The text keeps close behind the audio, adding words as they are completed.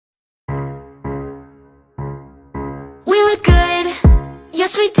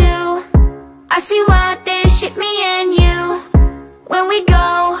yes we do. I see why they ship me and you. When we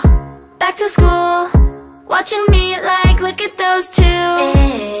go back to school, watching me like, look at those two.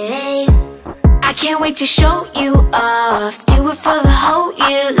 Hey, I can't wait to show you off. Do it for the whole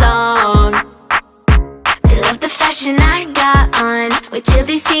year long. They love the fashion I got on. Wait till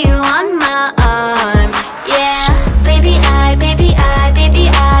they see you on my arm. Yeah, baby I, baby I, baby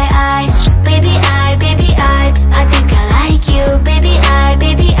I, baby I, baby I think I like you. Baby I,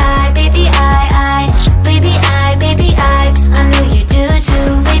 baby I, baby I, baby I, baby I know you do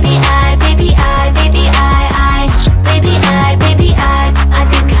too. Baby I, baby I, baby I, baby I, baby I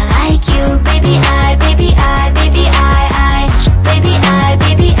think I like you. Baby I, baby I, baby I, baby I,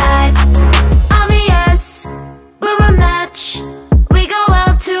 baby I. Obvious, we're a match. We go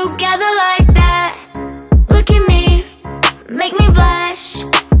well together like that. Look at me, make me blush.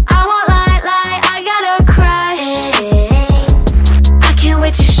 I won't lie, I got a crush. I can't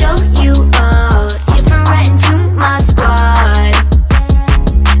wait to show you off. You've been right into my squad.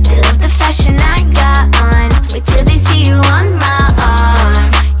 They love the fashion I got on. Wait till they see you on my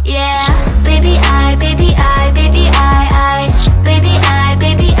arm. Yeah, baby I, baby I, baby I, baby I,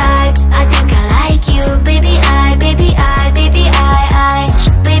 baby I think I like you. Baby I, baby I, baby I,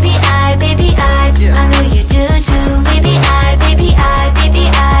 baby I, baby I know you do too. Baby I, baby I, baby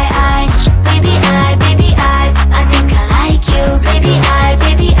I, baby I, baby I think I like you. Baby I,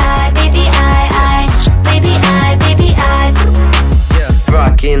 baby I, baby I, baby I, baby I.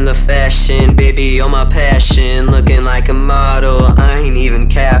 Rockin' the fashion, baby, you're my passion. Looking like a model, I ain't even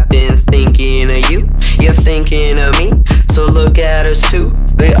capping. Thinking of you, you're thinking of me. So look at us too,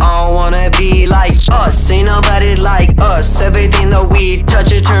 they all wanna be like us. Ain't nobody like us. Everything that we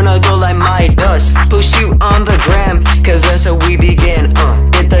touch, it turn to gold like my dust. Push you on the gram, cause that's how we begin.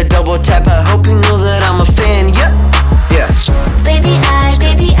 Hit the